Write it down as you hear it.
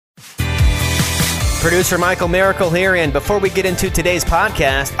Producer Michael Miracle here, and before we get into today's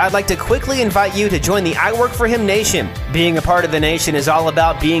podcast, I'd like to quickly invite you to join the I Work For Him Nation. Being a part of the Nation is all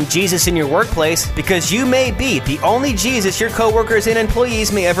about being Jesus in your workplace, because you may be the only Jesus your coworkers and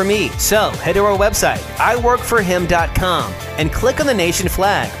employees may ever meet. So, head to our website, iworkforhim.com, and click on the Nation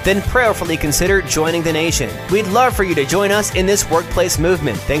flag. Then prayerfully consider joining the Nation. We'd love for you to join us in this workplace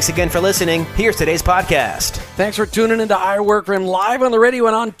movement. Thanks again for listening. Here's today's podcast. Thanks for tuning into I Work For Him live on the radio,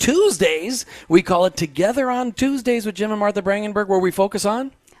 and on Tuesdays, we call it Together on Tuesdays with Jim and Martha Brangenberg, where we focus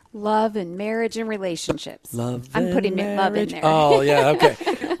on love and marriage and relationships. Love I'm and putting marriage. love in there. Oh, yeah, okay.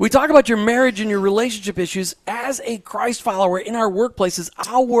 We talk about your marriage and your relationship issues. As a Christ follower in our workplaces,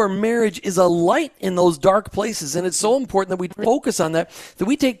 our marriage is a light in those dark places, and it's so important that we focus on that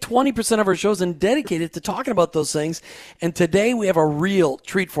we take 20% of our shows and dedicate it to talking about those things. And today we have a real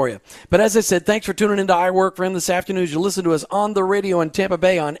treat for you. But as I said, thanks for tuning into I Work For Him this afternoon. You listen to us on the radio in Tampa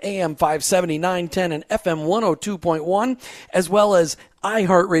Bay on AM 570, 910 and FM 102.1, as well as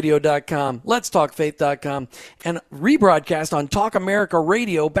iHeartRadio.com, Let'sTalkFaith.com, and rebroadcast on Talk America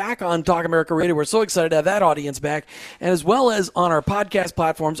Radio, back on Talk America Radio. We're so excited to have that audience back, and as well as on our podcast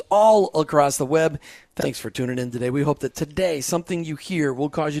platforms all across the web. Thanks for tuning in today. We hope that today something you hear will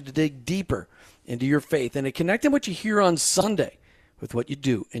cause you to dig deeper into your faith and to connect in what you hear on Sunday with what you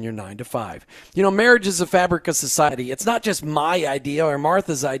do in your 9 to 5. You know, marriage is a fabric of society. It's not just my idea or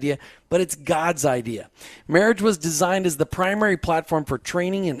Martha's idea, but it's God's idea. Marriage was designed as the primary platform for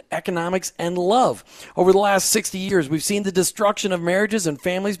training in economics and love. Over the last 60 years, we've seen the destruction of marriages and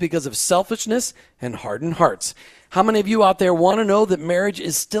families because of selfishness and hardened hearts. How many of you out there want to know that marriage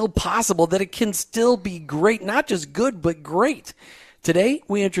is still possible, that it can still be great, not just good, but great? Today,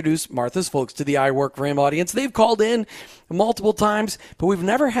 we introduce Martha's folks to the I Work For Him audience. They've called in multiple times, but we've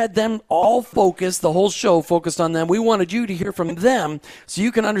never had them all focused, the whole show focused on them. We wanted you to hear from them so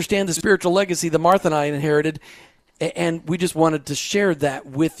you can understand the spiritual legacy that Martha and I inherited, and we just wanted to share that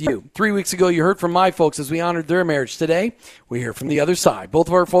with you. 3 weeks ago, you heard from my folks as we honored their marriage. Today, we hear from the other side. Both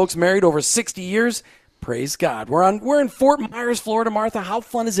of our folks married over 60 years. Praise God. We're in Fort Myers, Florida. Martha, how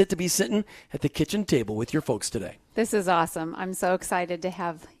fun is it to be sitting at the kitchen table with your folks today? This is awesome. I'm so excited to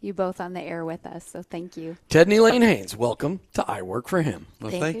have you both on the air with us, so thank you. Ted and Elaine Hains, welcome to I Work For Him.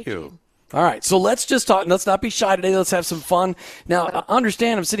 Well, thank you. All right, so let's just talk. Let's not be shy today. Let's have some fun. Now,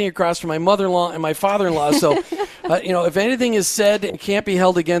 understand I'm sitting across from my mother-in-law and my father-in-law, so if anything is said, it can't be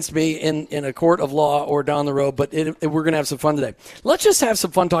held against me in a court of law or down the road, but we're going to have some fun today. Let's just have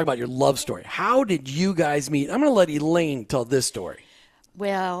some fun talking about your love story. How did you guys meet? I'm going to let Elaine tell this story.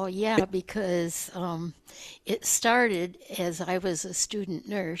 Well, yeah, because it started as I was a student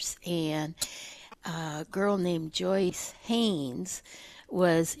nurse, and a girl named Joyce Hains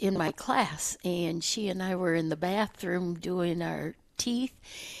was in my class, and she and I were in the bathroom doing our teeth,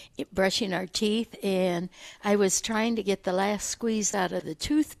 brushing our teeth, and I was trying to get the last squeeze out of the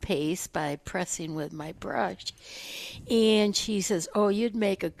toothpaste by pressing with my brush. And she says, "Oh, you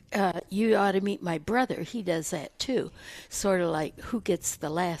ought to meet my brother. He does that too." Sort of like, who gets the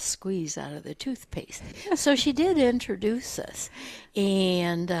last squeeze out of the toothpaste. So she did introduce us.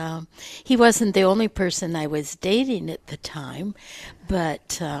 And he wasn't the only person I was dating at the time,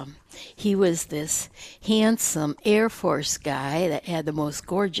 but he was this handsome Air Force guy that had the most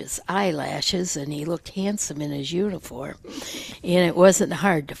gorgeous eyelashes, and he looked handsome in his uniform. And it wasn't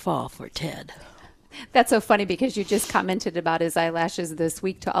hard to fall for Ted. That's so funny because you just commented about his eyelashes this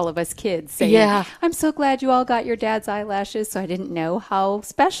week to all of us kids, saying, Yeah. I'm so glad you all got your dad's eyelashes, so I didn't know how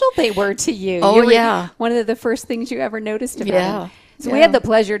special they were to you. Oh, You were yeah. One of the first things you ever noticed about Yeah. him. So we had the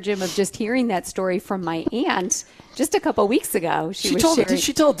pleasure, Jim, of just hearing that story from my aunt just a couple weeks ago. Did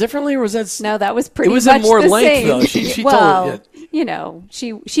she tell it differently, or was that? No, that was pretty It was much in more the length, same. though. She well, told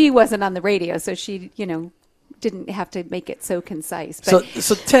it. she wasn't on the radio, so she, didn't have to make it so concise. But,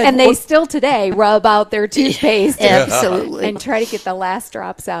 So Ted, and they still today rub out their toothpaste Absolutely. and try to get the last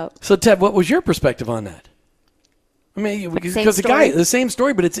drops out. So Ted, what was your perspective on that? I mean, because the same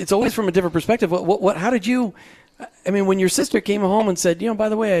story, but it's always from a different perspective. How did you? I mean, when your sister came home and said, by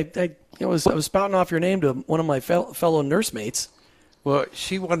the way, I was spouting off your name to one of my fellow nursemates. Well,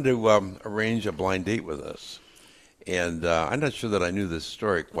 she wanted to arrange a blind date with us, and I'm not sure that I knew this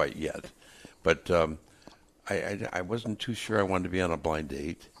story quite yet, but I wasn't too sure I wanted to be on a blind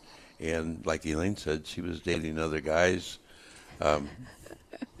date, and like Elaine said, she was dating other guys.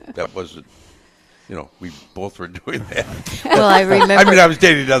 That wasn't. We both were doing that. Well, I remember. I was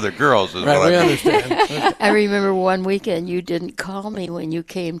dating other girls. Is Right, what we I mean. understand. I remember one weekend you didn't call me when you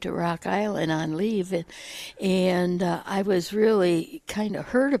came to Rock Island on leave, and I was really kind of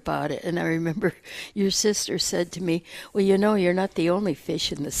hurt about it. And I remember your sister said to me, "Well, you're not the only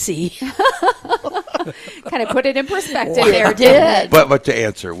fish in the sea." Kind of put it in perspective there, didn't it? But to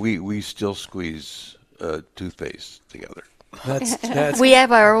answer, we still squeeze toothpaste together. That's We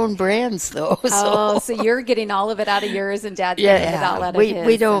have our own brands, though. So you're getting all of it out of yours, and Dad's getting it all out of his.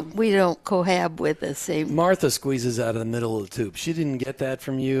 we don't cohab with the same. Martha squeezes out of the middle of the tube. She didn't get that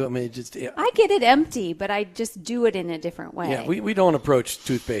from you. I mean, I get it empty, but I just do it in a different way. Yeah, we don't approach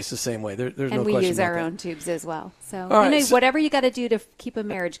toothpaste the same way. There's no question and we use about our that. own tubes as well. So, right, whatever you got to do to keep a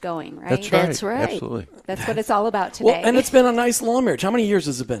marriage going, right? That's right. Absolutely. That's what it's all about today. Well, and it's been a nice long marriage. How many years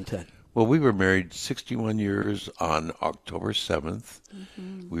has it been, Ted? Well, we were married 61 years on October 7th.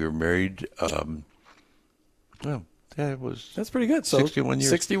 We were married, it was That's pretty good. So 61 years.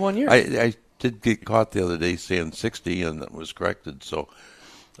 61 years. I did get caught the other day saying 60, and that was corrected, so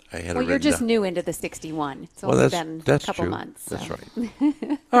I had well, it you're written just down. new into the 61. It's Well, only that's been that's a couple true. months. That's so.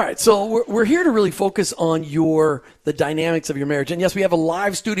 right. All right, so we're here to really focus on the dynamics of your marriage. And yes, we have a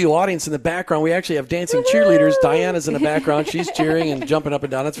live studio audience in the background. We actually have dancing cheerleaders. Diana's in the background. She's cheering and jumping up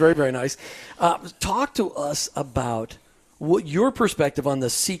and down. That's very, very nice. Talk to us about what your perspective on the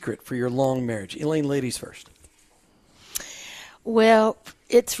secret for your long marriage. Elaine, ladies first. Well,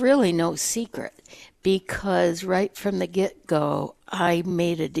 it's really no secret because right from the get-go, I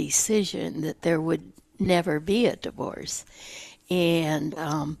made a decision that there would never be a divorce. And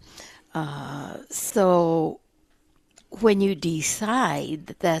so when you decide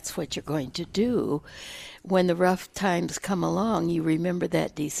that that's what you're going to do, when the rough times come along, you remember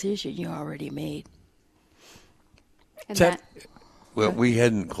that decision you already made. And Ted? Well, we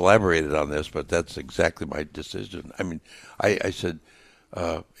hadn't collaborated on this, but that's exactly my decision. I mean, I said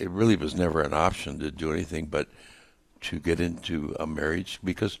it really was never an option to do anything but to get into a marriage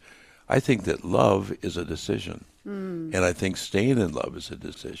because I think that love is a decision. And I think staying in love is a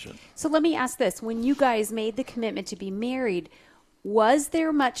decision. So let me ask this. When you guys made the commitment to be married, was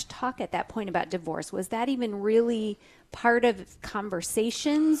there much talk at that point about divorce? Was that even really part of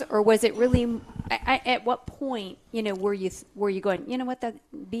conversations, or was it really at what point, were you going, you know what, that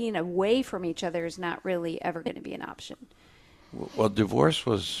being away from each other is not really ever going to be an option? Well, divorce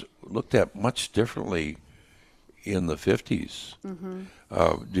was looked at much differently in the 50s.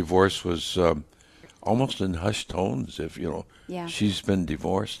 Divorce was almost in hushed tones, if she's been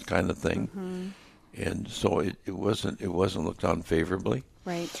divorced kind of thing. And so it wasn't looked on favorably.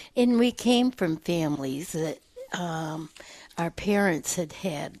 Right. And we came from families that our parents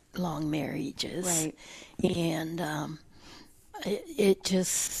had long marriages. Right. And it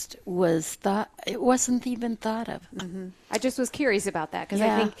just was it wasn't even thought of. I just was curious about that because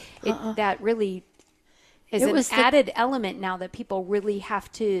Yeah. I think that really is an added element now that people really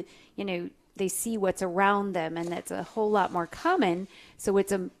have to, they see what's around them, and that's a whole lot more common. So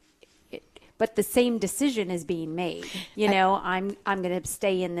but the same decision is being made. I'm going to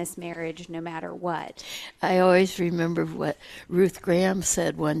stay in this marriage no matter what. I always remember what Ruth Graham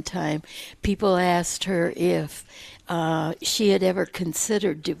said one time. People asked her if she had ever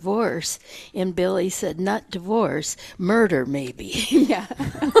considered divorce, and Billy said, not divorce, murder maybe. Yeah.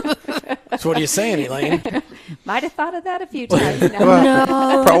 So what are you saying, Elaine? Might have thought of that a few times.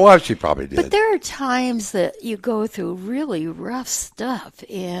 No. Well, she probably did. But there are times that you go through really rough stuff,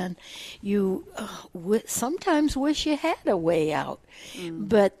 and you sometimes wish you had a way out.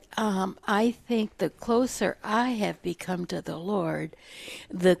 But I think the closer I have become to the Lord,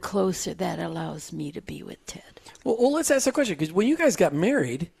 the closer that allows me to be with Ted. Well, let's ask a question, because when you guys got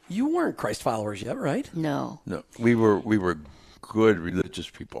married, you weren't Christ followers yet, right? No. No, we were good religious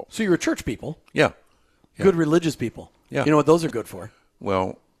people. So you were church people, Yeah. good religious people. Yeah. You know what those are good for?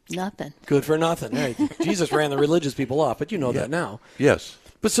 Well, Nothing. Good for nothing. Right? Jesus ran the religious people off, but you know that now. yes.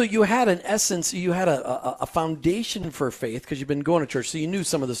 But so you had an essence, you had a foundation for faith because you've been going to church. So you knew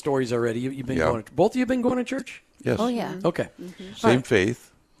some of the stories already. You've been going. Both of you been going to church? Yes. Oh, yeah. Okay. Same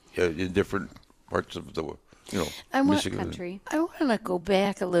faith in different parts of the Michigan. Country. I want to go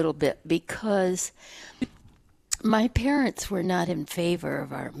back a little bit because my parents were not in favor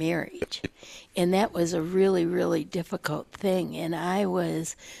of our marriage. And that was a really, really difficult thing. And I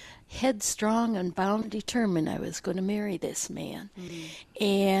was headstrong and bound determined I was going to marry this man.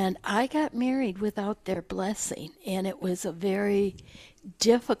 And I got married without their blessing. And it was a very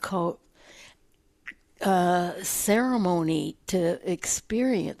difficult ceremony to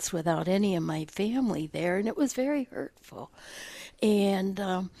experience without any of my family there, and it was very hurtful.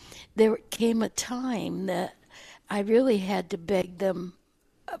 And there came a time that I really had to beg them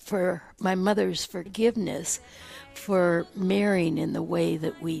for my mother's forgiveness for marrying in the way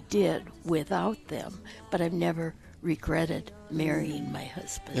that we did without them, but I've never regretted marrying my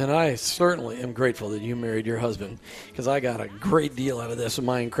husband. And I certainly am grateful that you married your husband, because I got a great deal out of this with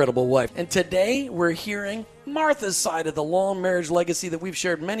my incredible wife. And today we're hearing Martha's side of the long marriage legacy that we've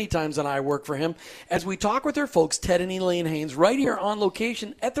shared many times on I Work for Him, as we talk with her folks, Ted and Elaine Hains, right here on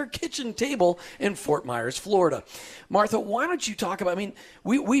location at their kitchen table in Fort Myers, Florida. Martha, why don't you talk about,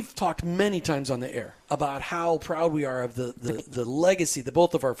 we've talked many times on the air about how proud we are of the legacy that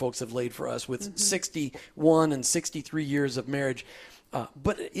both of our folks have laid for us with 61 and 63 years of marriage.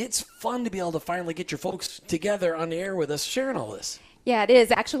 But it's fun to be able to finally get your folks together on the air with us sharing all this. Yeah, it is.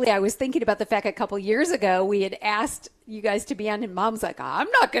 Actually, I was thinking about the fact a couple years ago we had asked you guys to be on, and Mom's like, I'm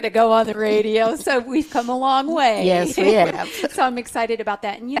not going to go on the radio. So we've come a long way. Yes, we have. So I'm excited about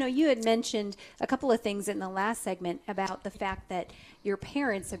that. And, you had mentioned a couple of things in the last segment about the fact that your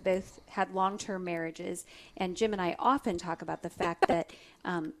parents have both had long-term marriages. And Jim and I often talk about the fact that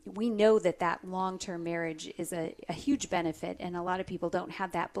we know that long-term marriage is a huge benefit, and a lot of people don't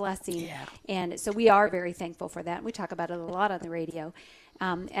have that blessing. Yeah. And so we are very thankful for that. And we talk about it a lot on the radio.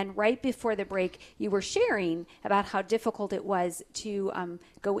 And right before the break, you were sharing about how difficult it was to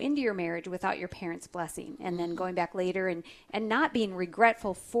go into your marriage without your parents' blessing, and then going back later and not being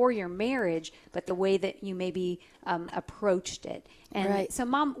regretful for your marriage, but the way that you maybe approached it. And right. So,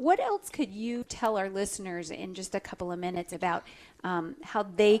 Mom, what else could you tell our listeners in just a couple of minutes about how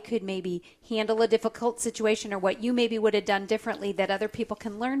they could maybe handle a difficult situation, or what you maybe would have done differently that other people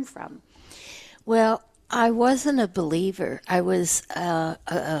can learn from? Well, I wasn't a believer. I was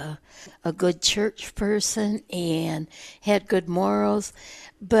a good church person and had good morals,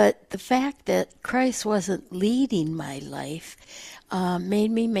 but the fact that Christ wasn't leading my life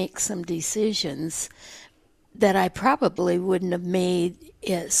made me make some decisions that I probably wouldn't have made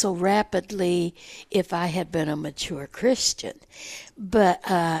so rapidly if I had been a mature Christian. But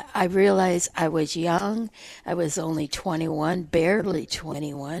I realized I was young. I was only 21, barely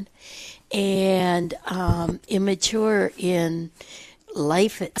 21, and immature in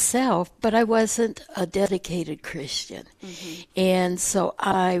life itself, but I wasn't a dedicated Christian. Mm-hmm. And so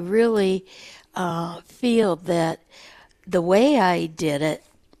I really feel that the way I did it,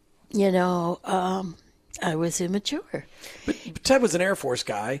 I was immature. But Ted was an Air Force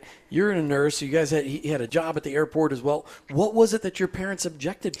guy. You're a nurse. So you guys he had a job at the airport as well. What was it that your parents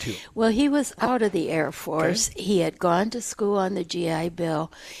objected to? Well, he was out of the Air Force. Okay. He had gone to school on the GI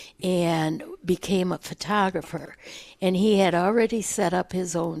Bill and became a photographer. And he had already set up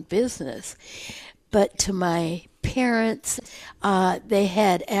his own business. But to my parents, they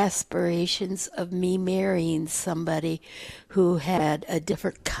had aspirations of me marrying somebody who had a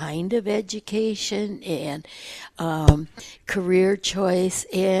different kind of education and career choice,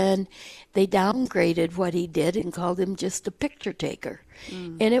 and they downgraded what he did and called him just a picture taker.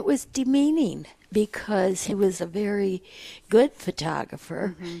 And it was demeaning because he was a very good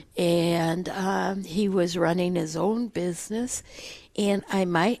photographer, and he was running his own business, and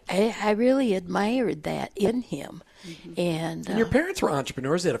I really admired that in him. And your parents were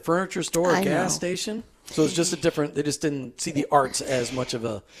entrepreneurs. They had a furniture store, a gas station. So it's just they just didn't see the arts as much of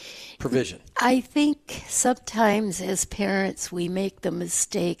a provision. I think sometimes as parents we make the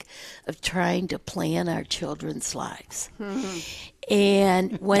mistake of trying to plan our children's lives.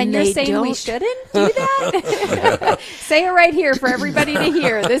 And when and you're they saying don't, we shouldn't do that? Say it right here for everybody to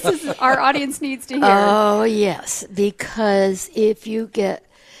hear. This is our audience needs to hear. Oh, yes, because if you get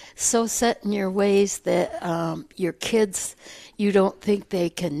so set in your ways that your kids, you don't think they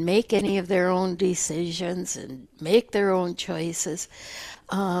can make any of their own decisions and make their own choices,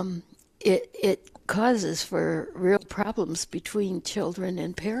 it causes for real problems between children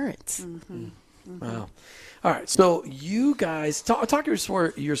and parents. Wow. All right, so you guys, talk your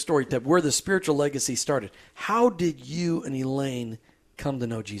story, Ted, where the spiritual legacy started. How did you and Elaine come to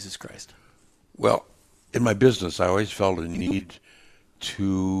know Jesus Christ? Well, in my business, I always felt a need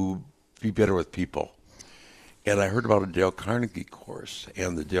to be better with people. And I heard about a Dale Carnegie course,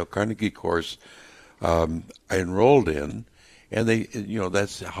 and the Dale Carnegie course I enrolled in, and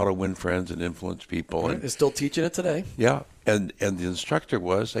that's how to win friends and influence people. Right. And they're still teaching it today. Yeah, and the instructor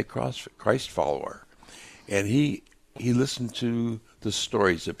was a Christ follower. And he listened to the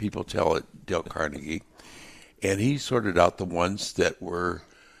stories that people tell at Dale Carnegie, and he sorted out the ones that were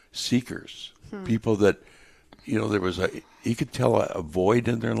seekers, people that, he could tell a void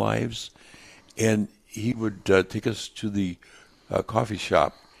in their lives, and he would take us to the coffee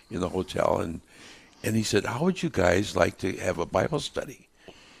shop in the hotel, and he said, how would you guys like to have a Bible study?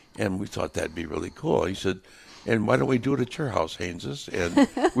 And we thought that'd be really cool. He said, and why don't we do it at your house, Hains's? And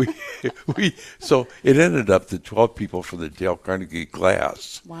so it ended up that 12 people from the Dale Carnegie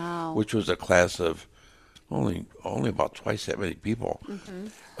class, wow, which was a class of only about twice that many people,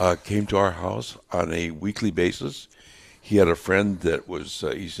 came to our house on a weekly basis. He had a friend that was,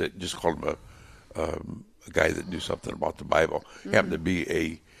 he said, just called him a guy that knew something about the Bible. Happened to be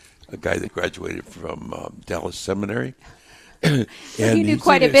a guy that graduated from Dallas Seminary. So he knew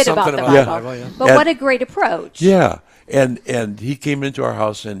quite a bit about the Bible. Yeah. But what a great approach. Yeah, and he came into our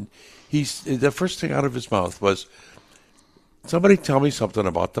house, and the first thing out of his mouth was, "Somebody tell me something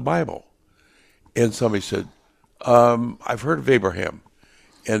about the Bible." And somebody said, "I've heard of Abraham."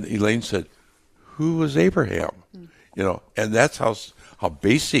 And Elaine said, "Who was Abraham?" And that's how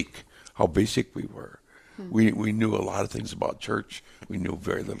basic we were. We knew a lot of things about church. We knew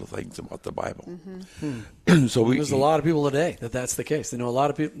very little things about the Bible. So there's a lot of people today that's the case. They know a lot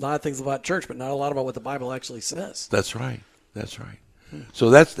of things about church, but not a lot about what the Bible actually says. That's right. So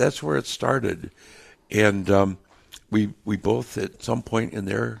that's where it started, and we both at some point in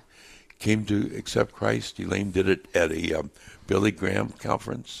there came to accept Christ. Elaine did it at a Billy Graham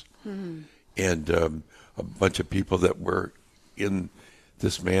conference, and a bunch of people that were in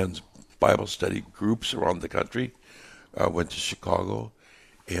this man's Bible study groups around the country went to Chicago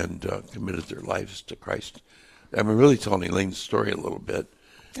and committed their lives to Christ. I'm really telling Elaine's story a little bit.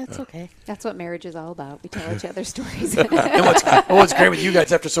 That's okay. That's what marriage is all about. We tell each other stories. And what's great with you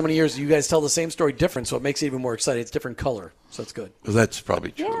guys, after so many years, you guys tell the same story different, so it makes it even more exciting. It's different color, so it's good. Well, that's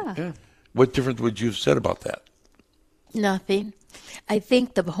probably true. Yeah. What difference would you have said about that? Nothing. I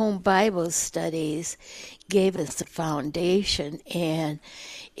think the home Bible studies gave us a foundation, and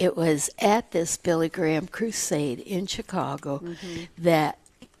it was at this Billy Graham crusade in Chicago that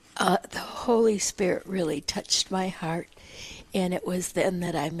the Holy Spirit really touched my heart, and it was then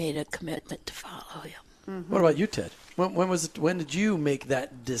that I made a commitment to follow him. What about you, Ted? When did you make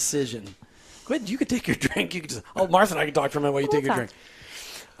that decision? Go ahead, you can take your drink. You can Martha and I can talk for a minute while you take your drink.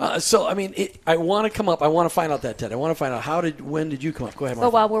 I want to come up. I want to find out that, Ted. I want to find out when did you come up? Go ahead,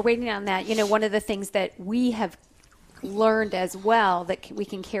 Martha. Well, while we're waiting on that, one of the things that we have learned as well that we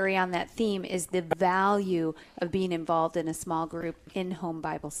can carry on that theme is the value of being involved in a small group in-home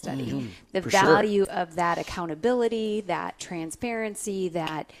Bible study. The value of that accountability, that transparency,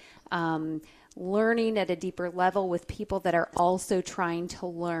 that learning at a deeper level with people that are also trying to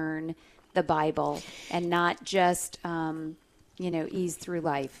learn the Bible and not just ease through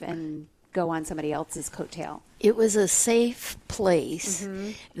life and go on somebody else's coattail. It was a safe place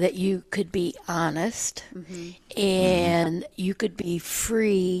that you could be honest and you could be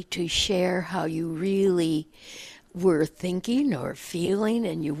free to share how you really were thinking or feeling,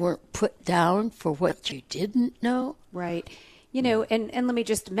 and you weren't put down for what you didn't know. Right. And let me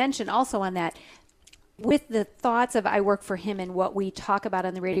just mention also on that, with the thoughts of I work for him and what we talk about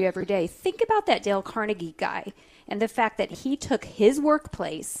on the radio every day, think about that Dale Carnegie guy and the fact that he took his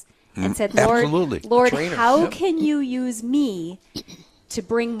workplace and said, Lord, how can you use me to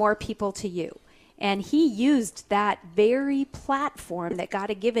bring more people to you? And he used that very platform that God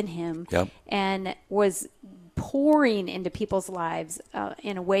had given him and was pouring into people's lives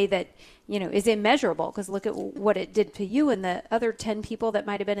in a way that, is immeasurable, because look at what it did to you and the other 10 people that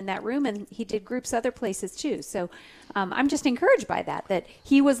might have been in that room, and he did groups other places too. So I'm just encouraged by that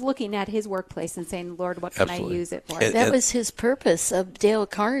he was looking at his workplace and saying, Lord, what can I use it for? That was his purpose of Dale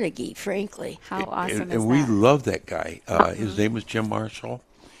Carnegie, frankly. How awesome is that? And we love that guy. His name was Jim Marshall,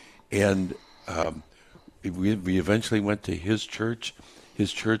 and we eventually went to his church.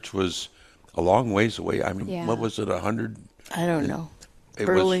 His church was a long ways away. I mean, what was it, 100? I don't know.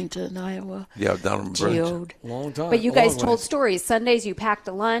 Burlington, Iowa. Yeah, down in Burlington. Long time. But you guys told stories. Sundays you packed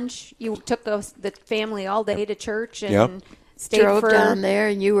a lunch. You took the family all day to church and stayed drove down there,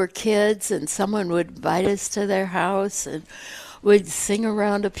 and you were kids, and someone would invite us to their house and would sing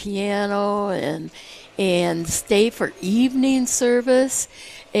around a piano and stay for evening service,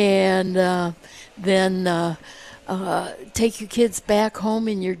 and then take your kids back home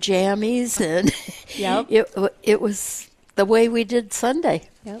in your jammies, and it was the way we did Sunday.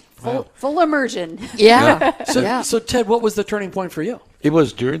 Yep. Full immersion. Yeah. So Ted, what was the turning point for you? It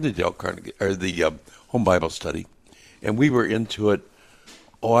was during the Dale Carnegie or the home Bible study, and we were into it.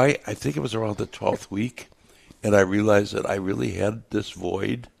 I think it was around the 12th week, and I realized that I really had this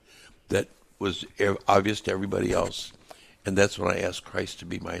void that was obvious to everybody else, and that's when I asked Christ to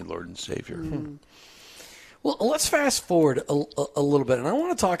be my Lord and Savior. Mm-hmm. Well, let's fast forward a little bit, and I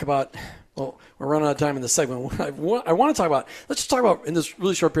want to talk about. Well, we're running out of time in this segment. I want to talk about. Let's just talk about in this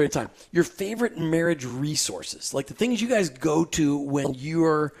really short period of time your favorite marriage resources, like the things you guys go to when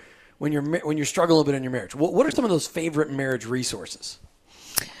you're struggling a bit in your marriage. What are some of those favorite marriage resources?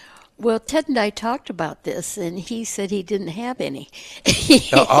 Well, Ted and I talked about this, and he said he didn't have any.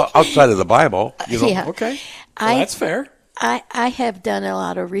 Outside of the Bible, Yeah. Okay. Well, that's fair. I have done a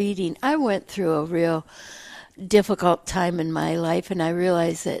lot of reading. I went through a real difficult time in my life, and I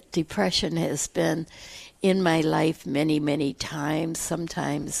realized that depression has been in my life many, many times,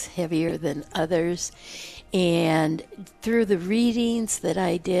 sometimes heavier than others. And through the readings that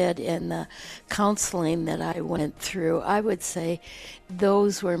I did and the counseling that I went through, I would say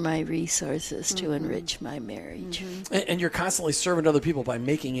those were my resources to enrich my marriage. And you're constantly serving other people by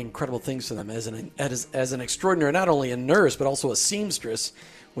making incredible things for them as an extraordinary, not only a nurse, but also a seamstress.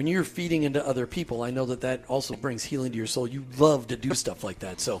 When you're feeding into other people, I know that also brings healing to your soul. You love to do stuff like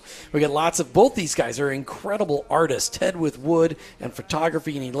that. So we got lots of, both these guys are incredible artists. Ted with wood and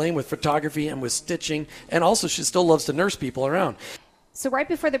photography, and Elaine with photography and with stitching. And also she still loves to nurse people around. So right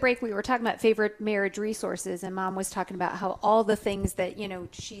before the break, we were talking about favorite marriage resources, and Mom was talking about how all the things that,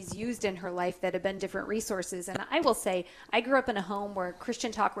 she's used in her life that have been different resources. And I will say, I grew up in a home where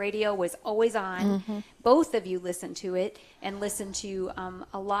Christian talk radio was always on. Both of you listened to it and listened to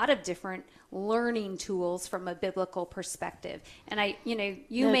a lot of different learning tools from a biblical perspective. And you may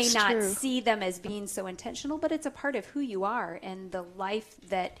That's not true. see them as being so intentional, but it's a part of who you are and the life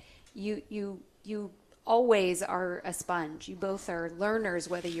that you always are a sponge. You both are learners,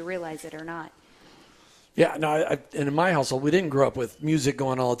 whether you realize it or not. Yeah, no, and in my household, we didn't grow up with music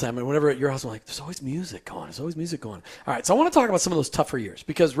going all the time. And whenever at your house, I'm like, there's always music going. There's always music going. All right, so I want to talk about some of those tougher years,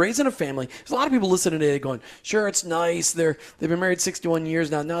 because raising a family, there's a lot of people listening today going, sure, it's nice. They've been married 61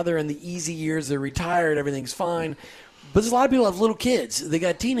 years now. Now they're in the easy years. They're retired. Everything's fine. But there's a lot of people who have little kids. They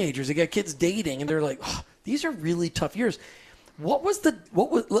got teenagers. They got kids dating. And they're like, these are really tough years. What was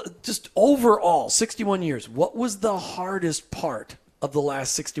just overall 61 years? What was the hardest part of the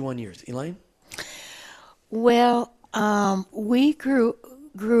last 61 years, Elaine? Well, we grew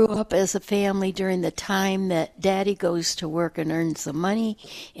up as a family during the time that Daddy goes to work and earns the money,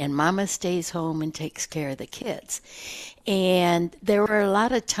 and Mama stays home and takes care of the kids. And there were a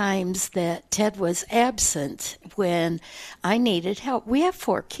lot of times that Ted was absent when I needed help. We have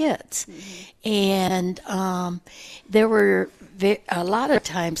 4 kids, and there were a lot of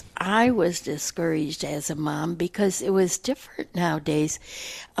times I was discouraged as a mom because it was different nowadays.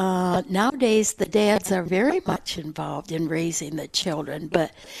 Nowadays, the dads are very much involved in raising the children,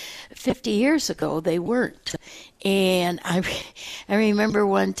 but 50 years ago, they weren't. And I remember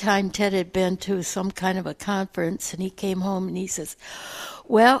one time Ted had been to some kind of a conference, and he came home and he says,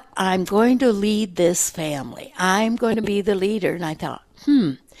 well, I'm going to lead this family. I'm going to be the leader. And I thought,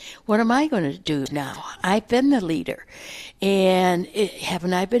 what am I going to do now? I've been the leader. And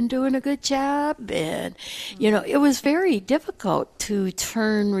haven't I been doing a good job? And, it was very difficult to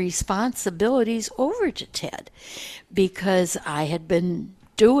turn responsibilities over to Ted because I had been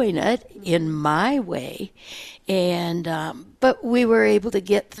doing it in my way. And but we were able to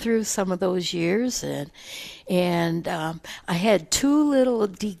get through some of those years, and I had 2 little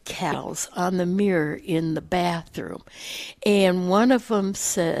decals on the mirror in the bathroom, and one of them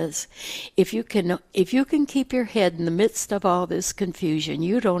says, if you can keep your head in the midst of all this confusion,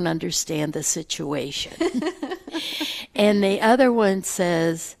 you don't understand the situation. And the other one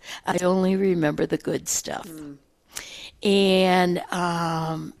says, I only remember the good stuff. And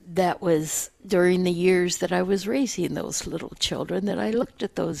that was during the years that I was raising those little children that I looked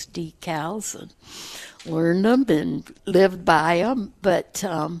at those decals and learned them and lived by them. But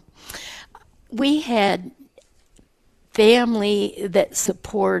we had family that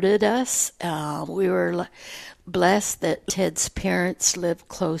supported us. We were blessed that Ted's parents lived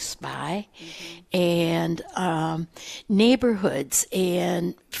close by, and neighborhoods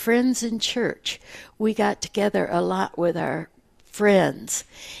and friends in church. We got together a lot with our friends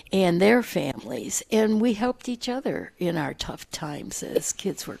and their families, and we helped each other in our tough times as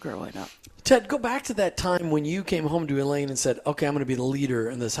kids were growing up. Ted, go back to that time when you came home to Elaine and said, okay, I'm going to be the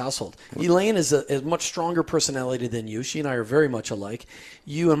leader in this household. Elaine is a much stronger personality than you. She and I are very much alike.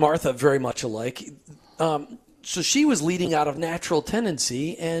 You and Martha very much alike. So she was leading out of natural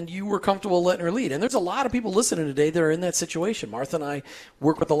tendency, and you were comfortable letting her lead. And there's a lot of people listening today that are in that situation. Martha and I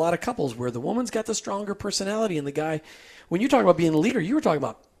work with a lot of couples where the woman's got the stronger personality, and the guy, when you talk about being a leader, you were talking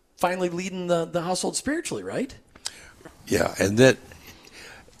about finally leading the household spiritually, right? Yeah, and that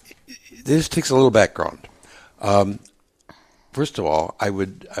this takes a little background. First of all, I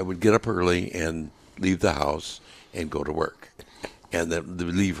would get up early and leave the house and go to work. And then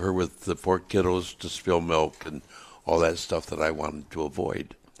leave her with the 4 kiddos to spill milk and all that stuff that I wanted to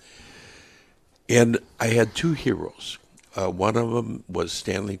avoid. And I had 2 heroes. One of them was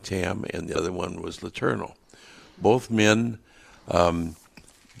Stanley Tam, and the other one was Letourneau. Both men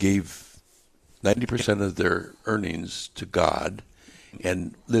gave 90% of their earnings to God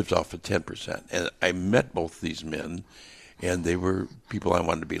and lived off of 10%. And I met both these men, and they were people I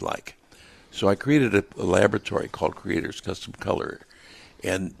wanted to be like. So I created a laboratory called Creators Custom Color,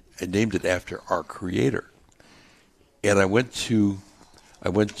 and I named it after our creator. And I went to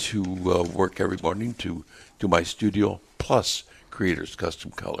work every morning to do my studio plus Creators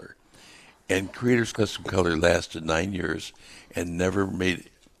Custom Color. And Creators Custom Color lasted 9 years and never made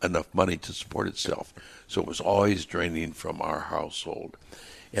enough money to support itself. So it was always draining from our household.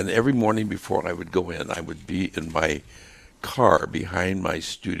 And every morning before I would go in, I would be in my car behind my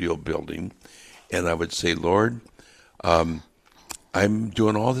studio building, and I would say, Lord, I'm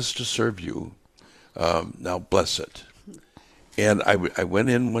doing all this to serve you. Now bless it. And I went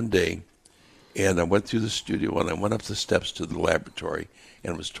in one day, and I went through the studio, and I went up the steps to the laboratory,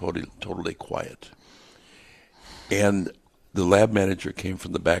 and it was totally quiet. And the lab manager came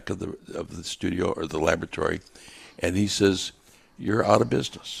from the back of the studio or the laboratory, and he says, "You're out of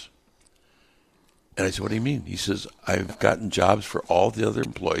business." And I said, "What do you mean?" He says, "I've gotten jobs for all the other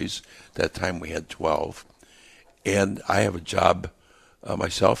employees." That time we had 12, and I have a job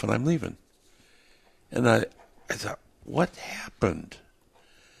myself, and I'm leaving. And I thought, what happened?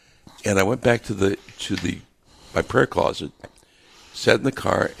 And I went back to my prayer closet, sat in the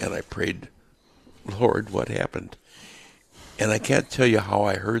car, and I prayed, Lord, what happened? And I can't tell you how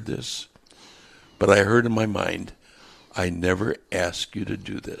I heard this, but I heard in my mind, I never ask you to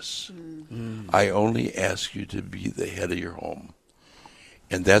do this. Mm-hmm. I only ask you to be the head of your home.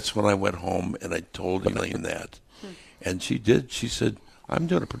 And that's when I went home and I told Elaine that. And she did. She said, I'm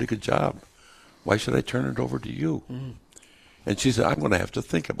doing a pretty good job. Why should I turn it over to you? Mm. And she said, I'm going to have to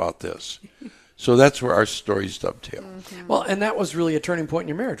think about this. So that's where our stories dovetail. Mm-hmm. Well, and that was really a turning point in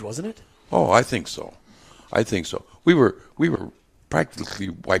your marriage, wasn't it? Oh, I think so. We were practically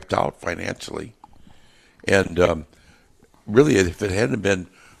wiped out financially. And really, if it hadn't been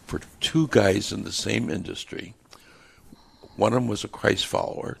for two guys in the same industry, one of them was a Christ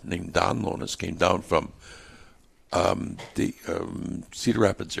follower named Don Lonis, came down from the Cedar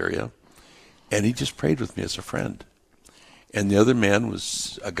Rapids area, and he just prayed with me as a friend. And the other man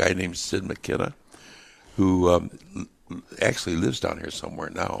was a guy named Sid McKenna, who actually lives down here somewhere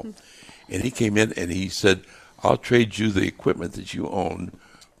now. And he came in and he said, I'll trade you the equipment that you own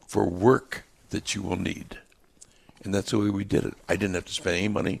for work that you will need. And that's the way we did it. I didn't have to spend any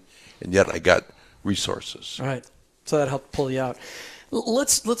money, and yet I got resources. All right. So that helped pull you out.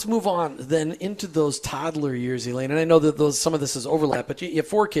 Let's move on then into those toddler years, Elaine. And I know that some of this is overlap, but you have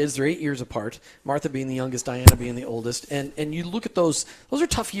 4 kids. They're 8 years apart. Martha being the youngest, Diana being the oldest. And you look at those are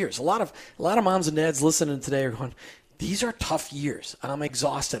tough years. A lot of moms and dads listening today are going, these are tough years. I'm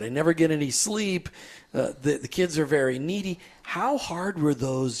exhausted. I never get any sleep. The kids are very needy. How hard were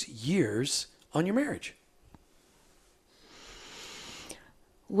those years on your marriage?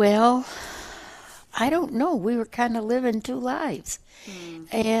 Well, I don't know. We were kind of living 2 lives.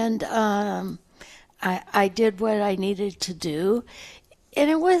 And I did what I needed to do, and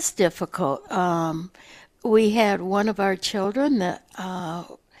it was difficult. We had one of our children that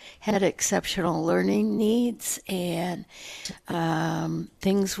had exceptional learning needs, and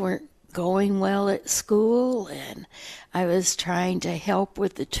things weren't going well at school, and I was trying to help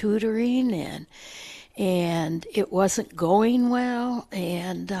with the tutoring, and it wasn't going well,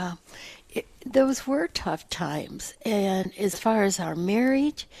 and those were tough times. And as far as our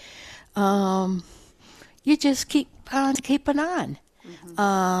marriage, you just keep on keeping on.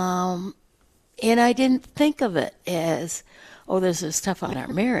 Mm-hmm. And I didn't think of it as, this is tough on our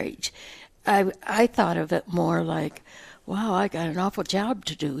marriage. I thought of it more like, wow, I got an awful job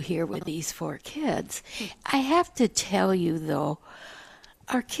to do here with these 4 kids. I have to tell you, though,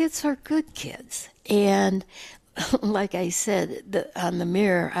 our kids are good kids. And like I said, on the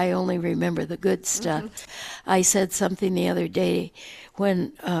mirror, I only remember the good stuff. Mm-hmm. I said something the other day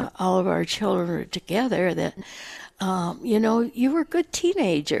when all of our children were together that, you were good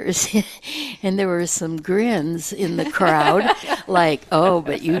teenagers. And there were some grins in the crowd, like,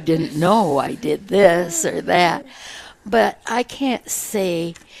 but you didn't know I did this or that. But I can't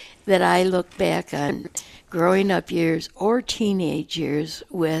say that I look back on growing up years or teenage years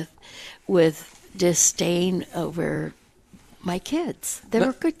with disdain over my kids. They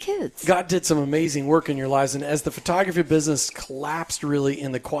were good kids. God did some amazing work in your lives, and as the photography business collapsed really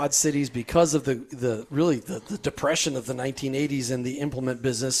in the Quad Cities because of the depression of the 1980s and the implement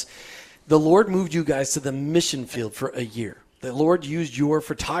business, the Lord moved you guys to the mission field for a year. The Lord used your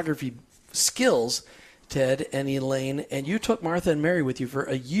photography skills, Ted and Elaine, and you took Martha and Mary with you for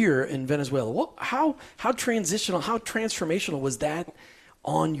a year in Venezuela. How transformational was that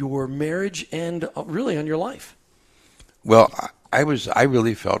on your marriage and really on your life? Well, I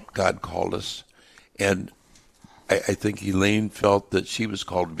really felt God called us, and I think Elaine felt that she was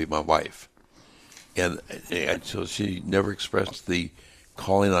called to be my wife. And so she never expressed the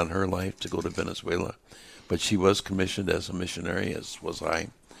calling on her life to go to Venezuela, but she was commissioned as a missionary, as was I.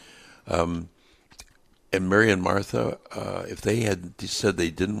 And Mary and Martha, if they had said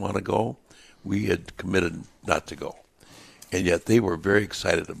they didn't want to go, we had committed not to go. And yet they were very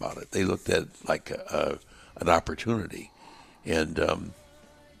excited about it. They looked at it like an opportunity. And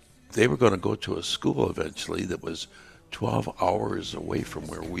they were going to go to a school eventually that was 12 hours away from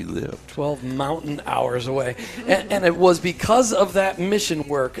where we lived. 12 mountain hours away. And it was because of that mission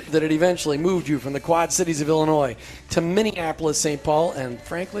work that it eventually moved you from the Quad Cities of Illinois to Minneapolis, St. Paul. And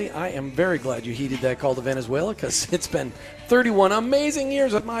frankly, I am very glad you heeded that call to Venezuela, because it's been 31 amazing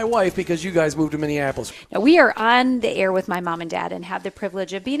years with my wife because you guys moved to Minneapolis. Now, we are on the air with my mom and dad and have the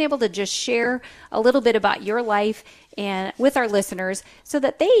privilege of being able to just share a little bit about your life and with our listeners so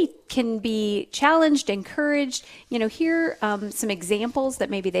that they can be challenged, encouraged, hear some examples that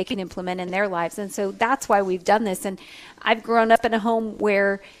maybe they can implement in their lives. And so that's why we've done this. And I've grown up in a home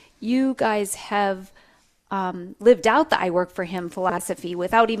where you guys have lived out the I work for him philosophy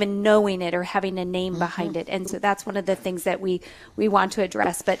without even knowing it or having a name behind it. And so that's one of the things that we want to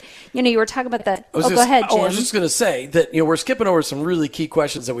address. But, you were talking about the, go ahead, Jim. I was just going to say that, we're skipping over some really key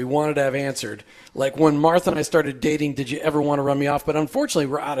questions that we wanted to have answered. Like when Martha and I started dating, did you ever want to run me off? But unfortunately,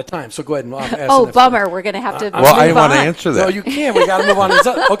 we're out of time. So go ahead and ask. Oh, bummer. We're going to have to well, I didn't want to answer that. No, you can't. We got to move on.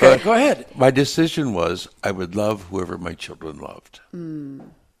 Okay, go ahead. My decision was I would love whoever my children loved.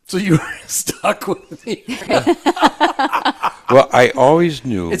 So you were stuck with me. Well, I always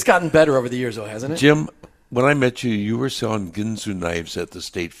knew. It's gotten better over the years, though, hasn't it? Jim, when I met you, you were selling Ginsu knives at the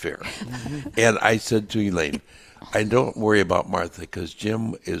state fair. And I said to Elaine, I don't worry about Martha because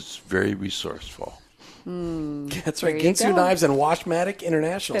Jim is very resourceful. That's right. Ginsu Knives and Washmatic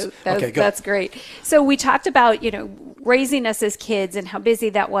Internationals. Okay, good. That's great. So we talked about, raising us as kids and how busy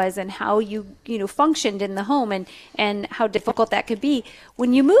that was and how you functioned in the home and how difficult that could be.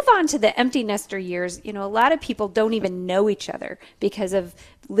 When you move on to the empty nester years, a lot of people don't even know each other because of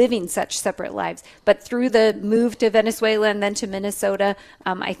living such separate lives. But through the move to Venezuela and then to Minnesota,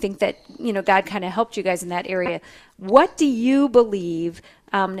 I think that, God kind of helped you guys in that area. What do you believe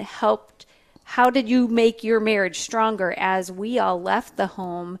helped? How did you make your marriage stronger as we all left the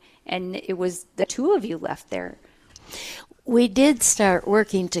home and it was the two of you left there? We did start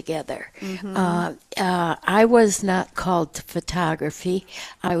working together. I was not called to photography.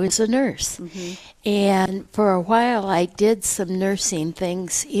 I was a nurse. And for a while I did some nursing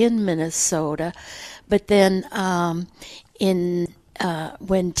things in Minnesota. But then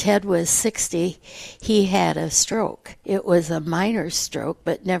when Ted was 60, he had a stroke. It was a minor stroke,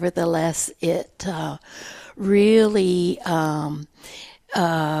 but nevertheless it really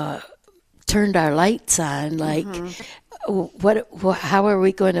turned our lights on, like how are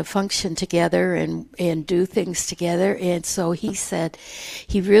we going to function together and do things together? And so he said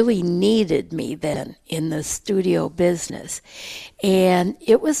he really needed me then in the studio business. And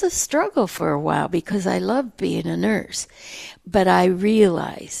it was a struggle for a while because I loved being a nurse. But I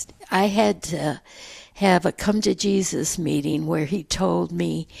realized I had to have a come to Jesus meeting where he told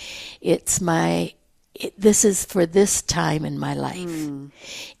me this is for this time in my life.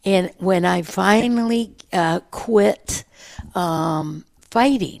 And when I finally quit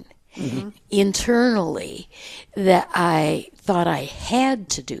fighting internally, that I thought I had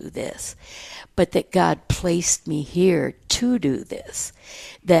to do this, but that God placed me here to do this,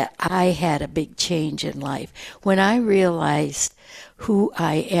 that I had a big change in life. When I realized who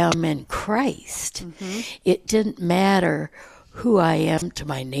I am in Christ, it didn't matter who I am to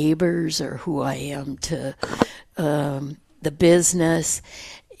my neighbors or who I am to the business.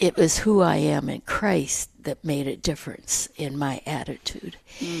 It was who I am in Christ that made a difference in my attitude.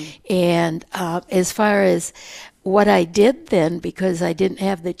 And as far as what I did then, because I didn't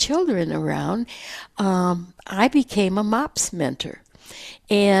have the children around, I became a MOPS mentor.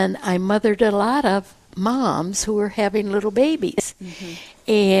 And I mothered a lot of moms who were having little babies.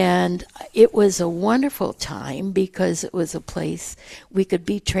 And it was a wonderful time because it was a place we could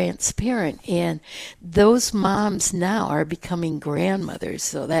be transparent. And those moms now are becoming grandmothers,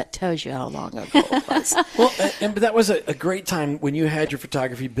 so that tells you how long ago it was. Well, but that was a great time when you had your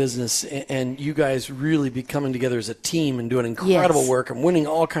photography business and you guys really be coming together as a team and doing incredible work and winning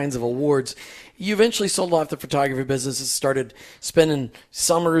all kinds of awards. You eventually sold off the photography business and started spending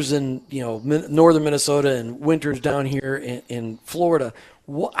summers in northern Minnesota and winters down here in Florida.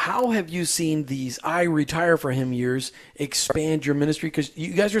 How have you seen these I retire for him years expand your ministry? Because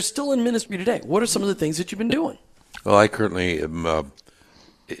you guys are still in ministry today. What are some of the things that you've been doing? Well, I currently am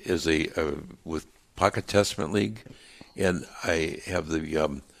with Pocket Testament League, and I have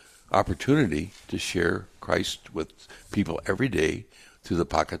the opportunity to share Christ with people every day through the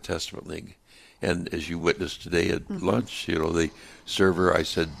Pocket Testament League. And as you witnessed today at lunch, the server, I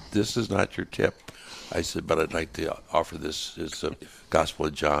said, "This is not your tip." I said, "But I'd like to offer this as a Gospel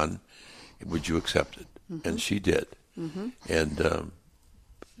of John. Would you accept it?" And she did. And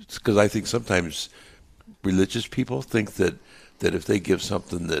it's because I think sometimes religious people think that if they give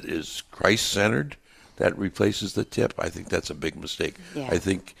something that is Christ-centered, that replaces the tip. I think that's a big mistake. Yeah. I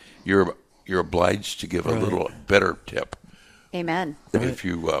think you're obliged to give a little better tip. Amen. If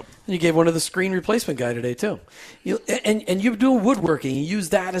you You gave one to the screen replacement guy today too. And you're doing woodworking. You use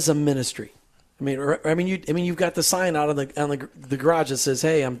that as a ministry. You've got the sign out on the garage that says,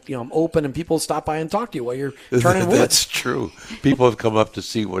 "Hey, I'm open," and people stop by and talk to you while you're turning wood. That's true. People have come up to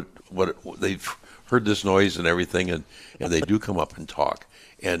see what they've heard this noise and everything, and they do come up and talk.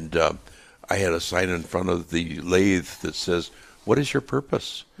 And I had a sign in front of the lathe that says, "What is your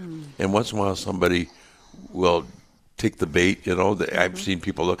purpose?" And once in a while, somebody will take the bait. I've seen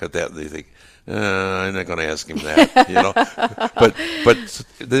people look at that and they think, "I'm not going to ask him that." But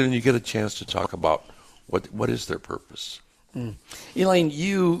then you get a chance to talk about what is their purpose. Elaine,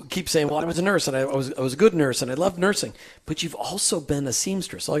 you keep saying, "Well, I was a nurse and I was a good nurse and I loved nursing," but you've also been a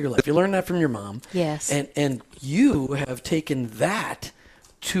seamstress all your life. You learned that from your mom. Yes. And you have taken that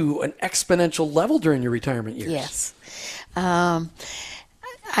to an exponential level during your retirement years. Yes.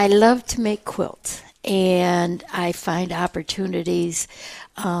 I love to make quilts, and I find opportunities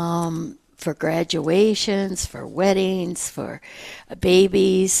for graduations, for weddings, for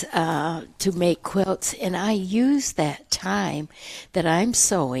babies, to make quilts. And I use that time that I'm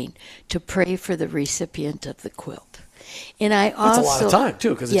sewing to pray for the recipient of the quilt. And I also, that's a lot of time, too,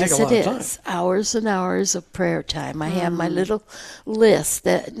 because it takes a lot of time. Yes, it is. Hours and hours of prayer time. I have my little list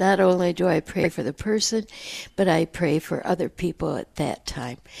that not only do I pray for the person, but I pray for other people at that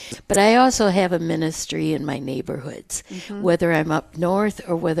time. But I also have a ministry in my neighborhoods, whether I'm up north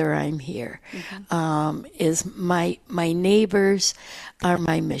or whether I'm here. Is my neighbors are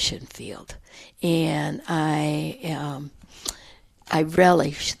my mission field. And I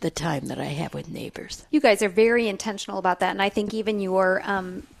relish the time that I have with neighbors. You guys are very intentional about that, and I think even your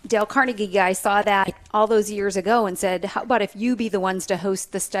Dale Carnegie guy saw that all those years ago and said, "How about if you be the ones to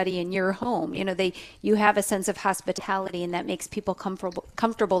host the study in your home?" You have a sense of hospitality, and that makes people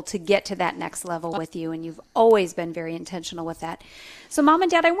comfortable to get to that next level with you, and you've always been very intentional with that. So, Mom and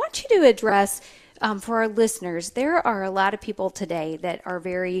Dad, I want you to address. For our listeners, there are a lot of people today that are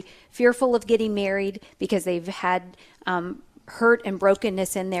very fearful of getting married because they've had hurt and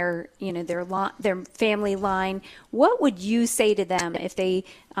brokenness in their family line. What would you say to them if they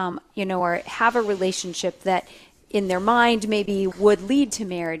or have a relationship that in their mind maybe would lead to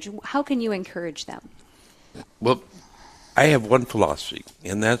marriage? How can you encourage them? Well, I have one philosophy,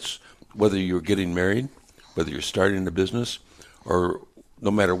 and that's whether you're getting married, whether you're starting a business, or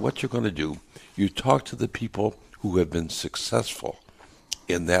no matter what you're going to do, you talk to the people who have been successful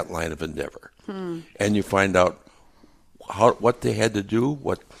in that line of endeavor. And you find out what they had to do,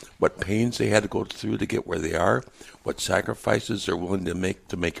 what pains they had to go through to get where they are, what sacrifices they're willing to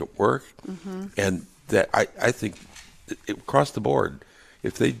make it work. And that I think across the board,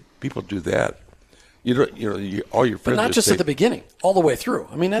 if people do that, all your friends. But not just at the beginning, all the way through.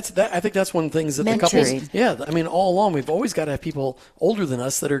 I mean, I think that's one of the things that the couples. Yeah, I mean, all along we've always got to have people older than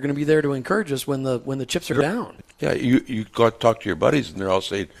us that are going to be there to encourage us when the chips are down. Yeah, you go out to talk to your buddies, and they're all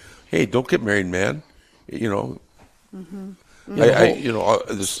saying, "Hey, don't get married, man."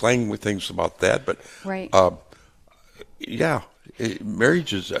 There's slang things about that, but right.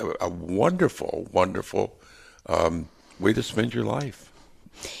 Marriage is a wonderful, wonderful way to spend your life.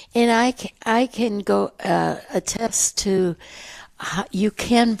 And I can go attest to how you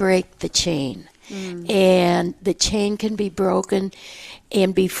can break the chain. And the chain can be broken.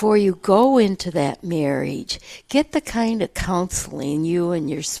 And before you go into that marriage, get the kind of counseling you and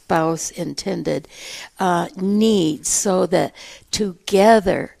your spouse intended need, so that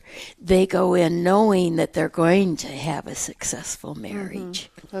together they go in knowing that they're going to have a successful marriage.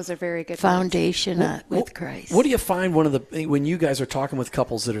 Those are very good foundation with Christ. What do you find when you guys are talking with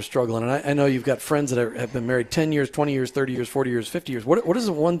couples that are struggling? And I know you've got friends that have been married 10 years, 20 years, 30 years, 40 years, 50 years. What is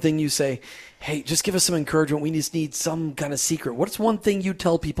the one thing you say, "Hey, just give us some encouragement. We just need some kind of secret"? What's one thing you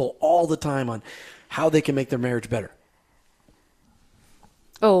tell people all the time on how they can make their marriage better?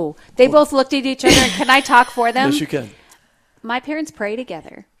 Oh, they both looked at each other. Can I talk for them? Yes, you can. my parents pray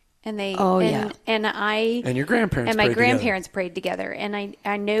together. And they, yeah. And your grandparents and my prayed grandparents prayed together. And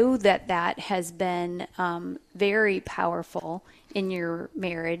I know that has been very powerful in your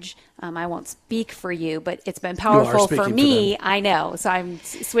marriage. I won't speak for you, but it's been powerful for me. I know. So I'm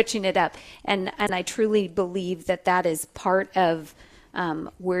switching it up. And I truly believe that is part of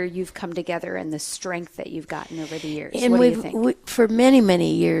where you've come together and the strength that you've gotten over the years. And what do you think? for many,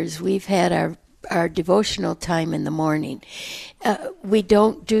 many years, we've had our devotional time in the morning. We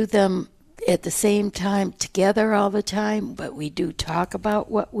don't do them at the same time together all the time, but we do talk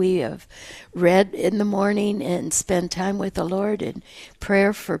about what we have read in the morning and spend time with the Lord and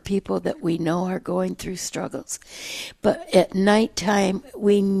prayer for people that we know are going through struggles. But at nighttime,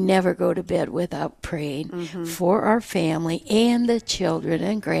 we never go to bed without praying for our family and the children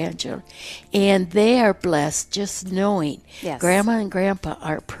and grandchildren. And they are blessed just knowing Grandma and Grandpa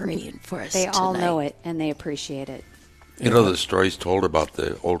are praying for us. They all tonight. know it and they appreciate it. You know the stories told about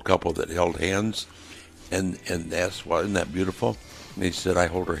the old couple that held hands, and asked, "Well, isn't that beautiful?" And he said, "I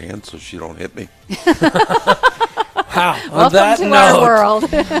hold her hand so she don't hit me." Wow. On Welcome that to note, our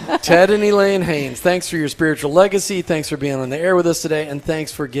world. Ted and Elaine Hains, thanks for your spiritual legacy. Thanks for being on the air with us today, and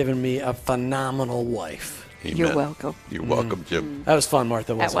thanks for giving me a phenomenal wife. Amen. You're welcome. You're welcome, Jim. That was fun,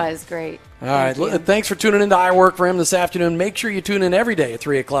 Martha, wasn't That it? was great. All right. Thank you. Thanks for tuning in to I Work for Him this afternoon. Make sure you tune in every day at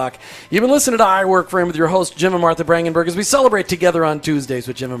 3 o'clock. You've been listening to I Work for Him with your hosts, Jim and Martha Brangenberg, as we celebrate together on Tuesdays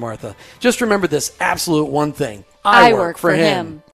with Jim and Martha. Just remember this absolute one thing. I work for him.